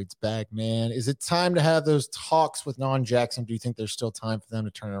Will Wade's Bagman. Is it time to have those talks with non-Jackson? Do you think there's still time for them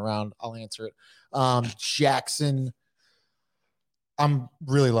to turn it around? I'll answer it. Jackson. I'm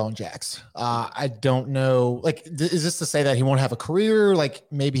really low on Jax. I don't know. Like, is this to say that he won't have a career? Like,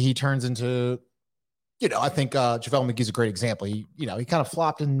 maybe he turns into, I think JaVale McGee's a great example. He kind of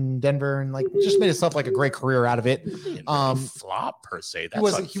flopped in Denver and like just made himself like a great career out of it. Flop per se. He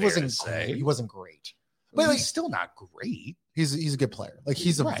wasn't great. But like, he's still not great. He's a good player. Like,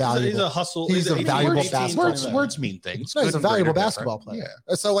 he's a valuable. He's a hustle. He's a valuable basketball player. Words mean things. No, he's a valuable basketball player.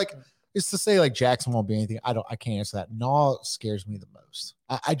 Yeah. So like, it's to say like Jackson won't be anything. I can't answer that. Naw scares me the most.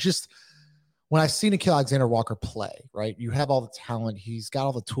 I just, when I've seen Nickeil Alexander-Walker play, right? You have all the talent. He's got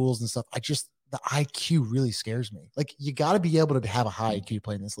all the tools and stuff. The IQ really scares me. Like, you got to be able to have a high IQ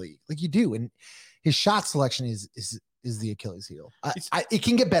play in this league. Like, you do. And his shot selection is the Achilles heel. It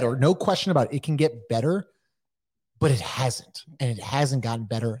can get better. No question about it. It can get better, but it hasn't, and it hasn't gotten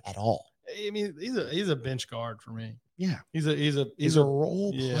better at all. I mean, he's a bench guard for me. Yeah, he's a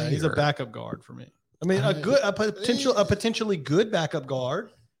role player. Yeah, he's a backup guard for me. I mean, a potentially good backup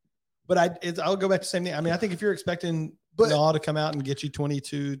guard. But I'll go back to the same thing. I mean, I think if you're expecting Naw to come out and get you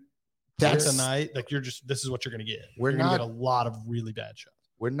 22 tonight, like this is what you're going to get. You're going to get a lot of really bad shots.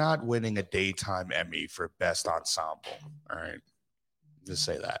 We're not winning a daytime Emmy for best ensemble. All right, just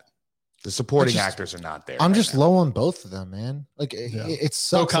say that. The supporting actors are not there. I'm just low on both of them, man. Like it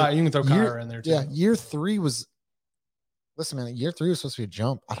sucks. You can throw Kyra in there too. Yeah, year 3 was. Listen, man. Year 3 was supposed to be a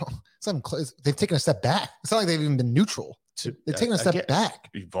jump. It's not even close. They've taken a step back. It's not like they've even been neutral. They're taking a step back.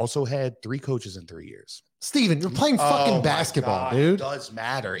 You've also had 3 coaches in 3 years. Steven, you're playing fucking basketball, dude. It does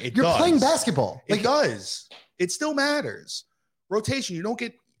matter. You're playing basketball. It does. It still matters. Rotation. You don't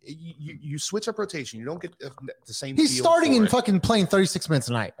get. You switch up rotation. You don't get the same. He's starting and fucking playing 36 minutes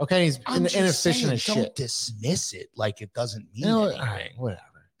a night. Okay, he's inefficient as shit. Don't dismiss it like it doesn't mean anything. All right, whatever.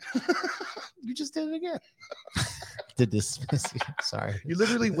 You just did it again. Did dismiss you. Sorry. You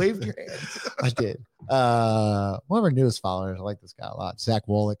literally waved your hand. I did. One of our newest followers, I like this guy a lot. Zach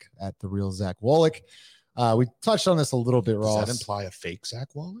Wallach at The Real Zach Wallach. We touched on this a little bit, Ross. Does that imply a fake Zach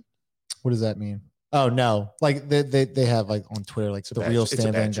Wallach? What does that mean? Oh no, like they have like on Twitter like The Real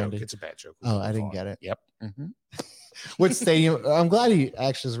Stan Van Gundy. It's a bad joke. Oh, I didn't get it. Yep. Mm-hmm. What stadium? I'm glad he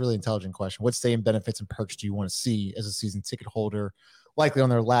actually is a really intelligent question. What stadium benefits and perks do you want to see as a season ticket holder? Likely on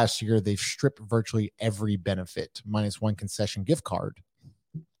their last year, they've stripped virtually every benefit minus 1 concession gift card.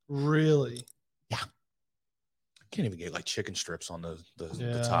 Really? Yeah. I can't even get like chicken strips on the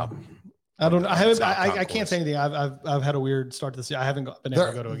top. I don't know. I can't say anything. I've had a weird start to the season. I haven't been able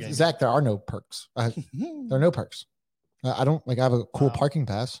to go to a game. Zach, there are no perks. There are no perks. I don't like. I have a cool parking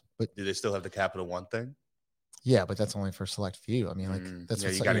pass, but do they still have the Capital One thing? Yeah, but that's only for select few. I mean, like that's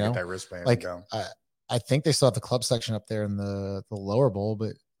you got to get that wristband. Like I think they still have the club section up there in the lower bowl,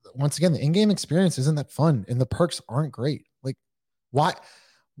 but once again, the in-game experience isn't that fun, and the perks aren't great. Like, why?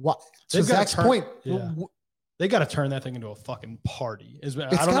 To Zach's point, they got to turn that thing into a fucking party. I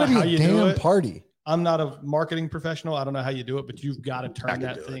don't know how you do it. Party. I'm not a marketing professional. I don't know how you do it, but you've got to turn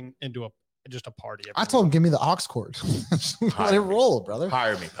that thing into just a party. I told him, give me the aux cord. Let it roll, brother.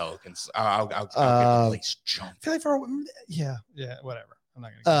 Hire me, Pelicans. I'll get the place jumped. I feel like yeah, whatever. I'm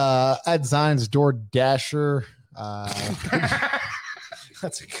not gonna. At Zion's Door Dasher. That's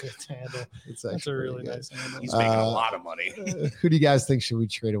a good handle. That's a really nice handle. He's making a lot of money. Who do you guys think should we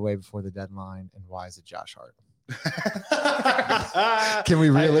trade away before the deadline, and why is it Josh Hart? Can we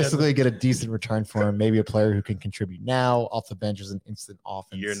realistically get a decent return for him? Maybe a player who can contribute now off the bench as an instant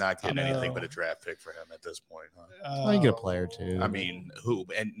offense. You're not getting anything but a draft pick for him at this point, huh? You get a player too. I mean, who?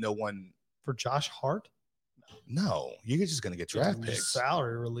 And no one for Josh Hart. No, you're just going to get draft picks.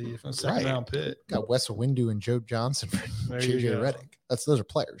 Salary relief, a second round pick. Got Wes Windu and Joe Johnson for JJ Redick. Those are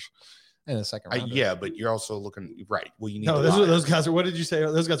players in a second round. Yeah, but you're also looking right. Well, you need those guys are. What did you say?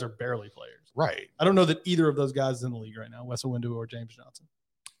 Those guys are barely players. Right. I don't know that either of those guys is in the league right now, Wes Windu or James Johnson.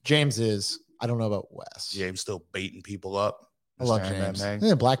 James is. I don't know about Wes. James still baiting people up. I love James.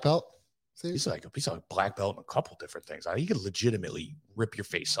 Yeah, black belt. He's like a black belt and a couple different things. He could legitimately rip your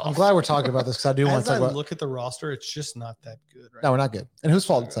face off. I'm glad we're talking about this because I do want to talk about. Look at the roster; it's just not that good. Right? No, we're not good. And whose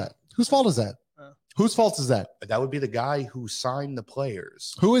fault is that? Whose fault is that? Whose fault is that? That would be the guy who signed the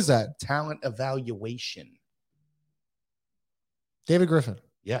players. Who is that? Talent evaluation. David Griffin.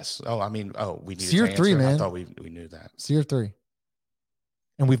 Yes. Oh, I mean, we need year 3, man. I thought we knew that. It's year 3,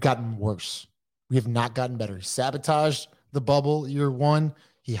 and we've gotten worse. We have not gotten better. He sabotaged the bubble year 1.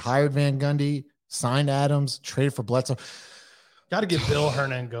 He hired Van Gundy, signed Adams, traded for Bledsoe. Got to give Bill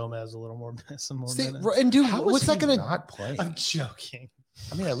Hernangomez a little more, some more minutes. And dude, what's that going to not play? I'm joking.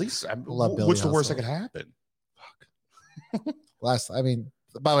 I mean, at least what's the worst that could happen? Fuck. By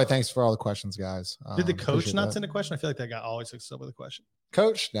the way, thanks for all the questions, guys. Did the coach not send a question? I feel like that guy always hooks up with a question.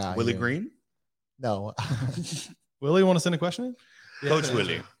 Coach? Nah. Willie Green? No. Willie want to send a question in? Yeah, Coach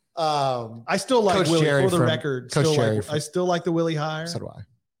Willie. I still like Coach Willie Jerry for the record. I still like the Willie hire. So do I.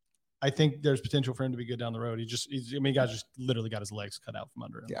 I think there's potential for him to be good down the road. He just literally got his legs cut out from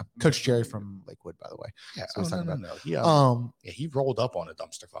under him. Yeah. Coach Jerry from Lakewood, by the way. Yeah. He rolled up on a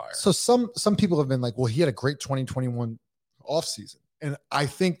dumpster fire. So some people have been like, well, he had a great 2021 offseason. And I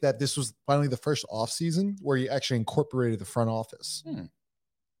think that this was finally the first offseason where he actually incorporated the front office.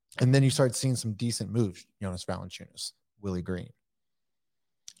 And then you started seeing some decent moves. Jonas Valanciunas, Willie Green,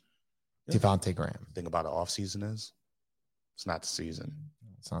 Devontae Graham. The thing about an offseason is it's not the season.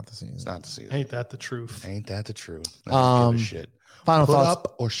 It's not the season. It's not the season. Ain't that the truth? Ain't that the truth? Shit. Final Put thoughts.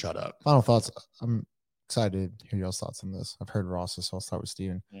 Up or shut up. Final thoughts. I'm excited to hear y'all's thoughts on this. I've heard Ross's, so I'll start with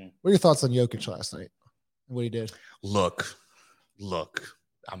Steven. What are your thoughts on Jokic last night? what he did. Look,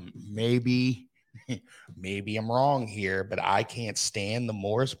 maybe I'm wrong here, but I can't stand the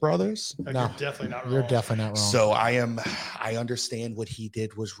Morris brothers. No, you're definitely not wrong. You're definitely not wrong. So I understand what he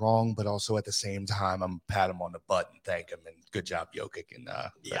did was wrong, but also at the same time, I'm pat him on the butt and thank him and good job, Jokic. And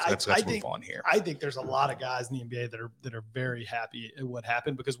let's move on here. I think there's a lot of guys in the NBA that are very happy at what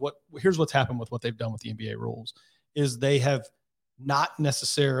happened, because here's what's happened with what they've done with the NBA rules is they have not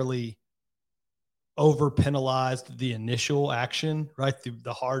necessarily over penalized the initial action, right?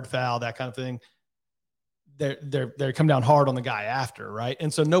 The hard foul, that kind of thing. They come down hard on the guy after, right?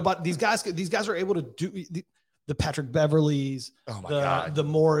 And so these guys are able to do the Patrick Beverleys, the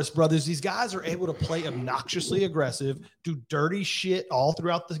Morris brothers. These guys are able to play obnoxiously aggressive, do dirty shit all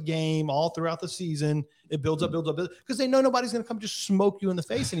throughout the game, all throughout the season. It builds up because they know nobody's going to come just smoke you in the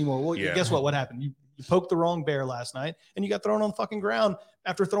face anymore. Well, guess what? What happened? You poked the wrong bear last night, and you got thrown on the fucking ground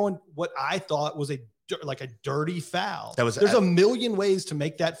after throwing what I thought was a dirty foul. There's a million ways to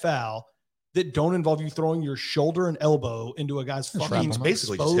make that foul that don't involve you throwing your shoulder and elbow into a guy's fucking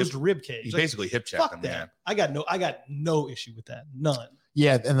exposed rib cage. He basically hip checked him. That. I got no issue with that. None.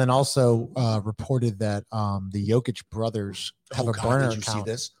 Yeah, and then also reported that the Jokic brothers have a burner account.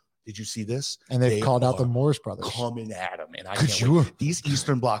 Did you see this? And they've called out the Morris brothers. Coming at him. And I can't wait. These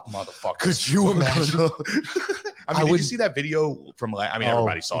Eastern Bloc motherfuckers. Could you imagine? Did you see that video from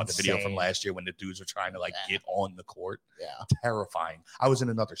everybody saw the video from last year when the dudes were trying to get on the court. Yeah. Terrifying. I was in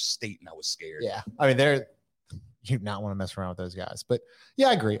another state and I was scared. Yeah. You do not want to mess around with those guys. But yeah,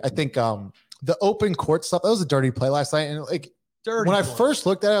 I agree. I think the open court stuff, that was a dirty play last night. And I first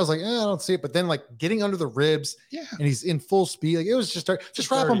looked at it, I was like, I don't see it. But then getting under the ribs, and he's in full speed. It was just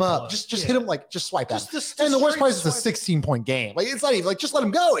wrap him up. Just hit him, just swipe at him. And the worst part is it's a 16-point game. It's not even just let him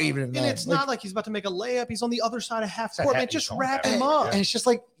go even. And it's not like he's about to make a layup. He's on the other side of half court. Man, just wrap him up. And it's just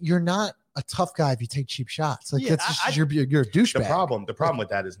you're not a tough guy if you take cheap shots. You're a douchebag. The problem with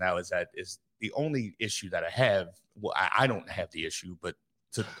that is the only issue that I have. Well, I don't have the issue, but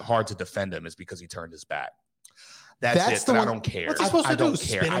it's hard to defend him is because he turned his back. That's it. I don't care. What's he supposed to do?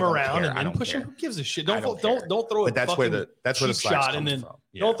 Spin him around and then push him? Who gives a shit? Don't throw a cheap shot and then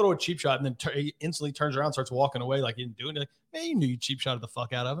don't throw a cheap shot and then he instantly turns around and starts walking away like he didn't do it. Man, you knew you cheap shotted the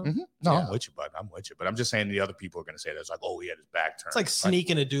fuck out of him. Mm-hmm. No, I'm with you, bud. But I'm just saying the other people are going to say that's he had his back turned. It's like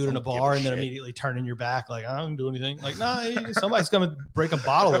sneaking a dude in a bar and then immediately turning your back like, I don't do anything. Somebody's going to break a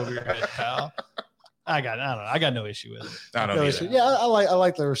bottle over your head, pal. I got no issue with it. No issue. Yeah, I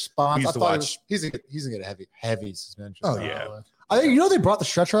like the response. He's gonna get a heavy suspension. Oh yeah. I think they brought the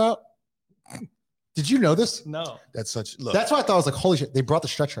stretcher out. Did you know this? No. That's why I thought I was like, holy shit! They brought the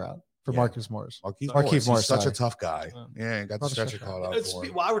stretcher out for Markieff Morris. Markieff Morris, such a tough guy. Yeah, got the stretcher called out for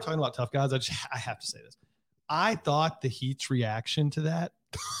him. While we're talking about tough guys, I have to say this. I thought the Heat's reaction to that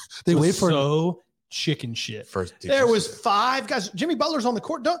they wait for chicken shit. There was 5 guys. Jimmy Butler's on the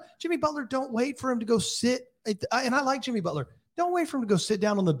court. Don't wait for him to go sit. And I like Jimmy Butler. Don't wait for him to go sit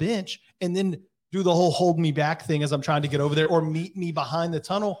down on the bench and then do the whole hold me back thing as I'm trying to get over there or meet me behind the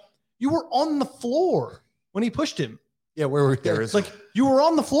tunnel. You were on the floor when he pushed him. Yeah, where were there? You were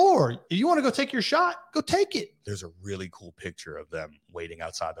on the floor. If you want to go take your shot, go take it. There's a really cool picture of them waiting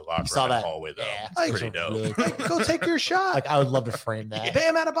outside the locker room in the hallway, though. Yeah, it's pretty dope. Really cool. Go take your shot. I would love to frame that.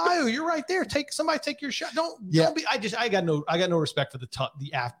 Bam Adebayo, you're right there. Somebody take your shot. Don't be. I got no respect for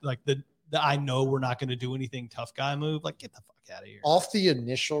the I know we're not going to do anything tough guy move. Get the fuck out of here. Off the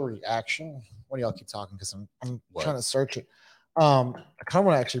initial reaction, why do y'all keep talking? Because I'm trying to search it. I kind of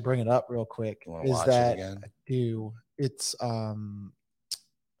want to actually bring it up real quick. Is that I do. It's and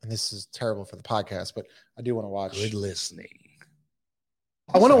this is terrible for the podcast, but I do want to watch. Good listening.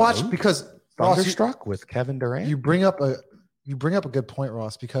 I want to watch because Thunderstruck with Kevin Durant. You bring up a good point,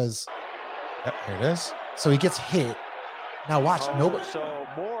 Ross, because here it is. So he gets hit. Now watch nobody. So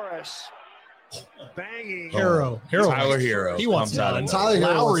Morris banging. Tyler Herro. He wants none. Tyler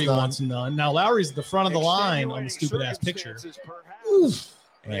Lowry wants none. Now Lowry's at the front of the line on the stupid ass picture.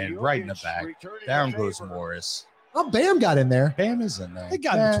 And right in the back, down goes Morris. Oh, Bam got in there. Bam is in there. They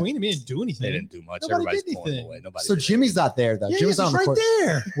got in between him. He didn't do anything. They didn't do much. Everybody's pulling away. So Jimmy's not there though. Yeah, Jimmy's on the right court.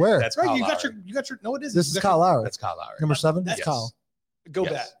 There. Where? That's right. Kyle You Lowry. got your. No, it isn't. This is Kyle Lowry. That's Kyle Lowry. Number 7. That's yes. Kyle. Go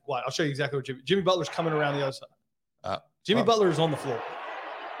back. Why? I'll show you exactly what Jimmy Butler's coming around the other side. Jimmy Butler is on the floor.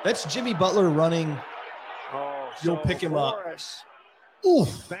 That's Jimmy Butler running. You'll pick him up. Ooh,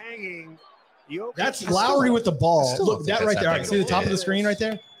 banging. That's Lowry with the ball. Look, that right there. All right, see the top of the screen right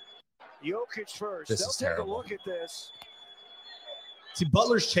there? Jokic first. This is terrible. Take a look at this. See,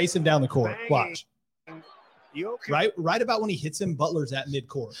 Butler's chasing down the court. Watch. Right about when he hits him, Butler's at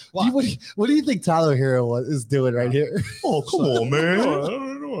midcourt. What do you think Tyler Herro is doing right here? Oh, come on,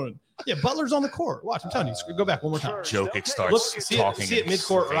 man. Yeah, Butler's on the court. Watch, I'm telling you. Go back one more time. Jokic starts talking. See it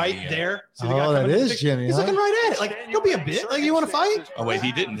midcourt right there. See the guy Oh, that coming in is Jimmy. He's looking right at it. Like, don't be a bit. Like, you want to fight? Oh wait,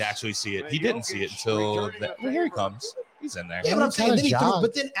 he didn't actually see it. He didn't see it until well, here he comes. He's in there. Yeah, but I'm saying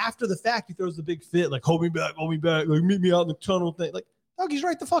then after the fact, he throws the big fit, like hold me back, like meet me out in the tunnel thing. Like, dog, he's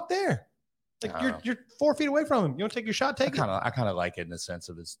right the fuck there. Like you're 4 feet away from him. You want to take your shot? Take it. I kind of like it in the sense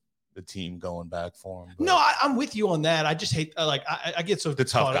of the team going back for him. No, I'm with you on that. I just hate I get so the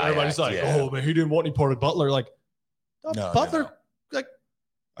tough guy. Everybody's like, oh man, he didn't want any part of Butler. Like, Butler, like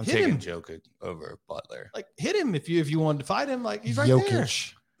I'm taking Jokic over Butler. Like, hit him if you wanted to fight him. Like, he's right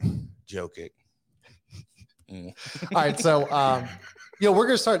Jokic. there. Jokic. All right, so we're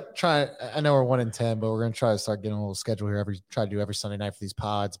gonna start trying. I know we're 1-10, but we're gonna try to start getting a little schedule here. Try to do every Sunday night for these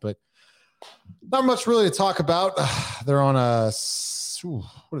pods, but not much really to talk about. They're on a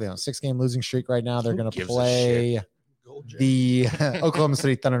 6-game losing streak right now. They're gonna play the Oklahoma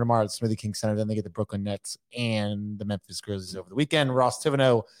City Thunder tomorrow at Smoothie King Center. Then they get the Brooklyn Nets and the Memphis Grizzlies over the weekend. Ross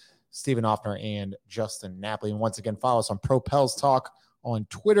Thibodeau, Stephen Offner, and Justin Napoli. And once again, follow us on Pro Pels Talk on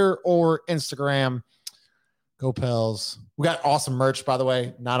Twitter or Instagram. Go Pels. We got awesome merch, by the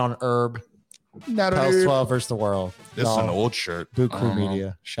way. Not on Herb. Not Pels Herb. 12 versus the world. This is an old shirt. Boot Crew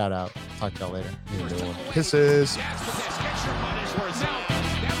Media. Shout out. Talk to y'all later. Kisses.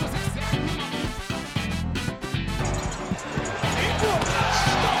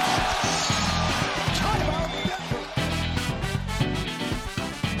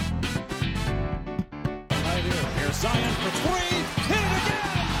 Here's Zion for three. Hit it again.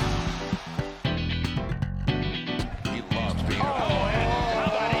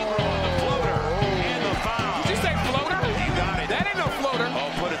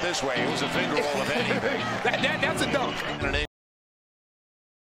 This way, it was a finger roll of anything. That's a dunk.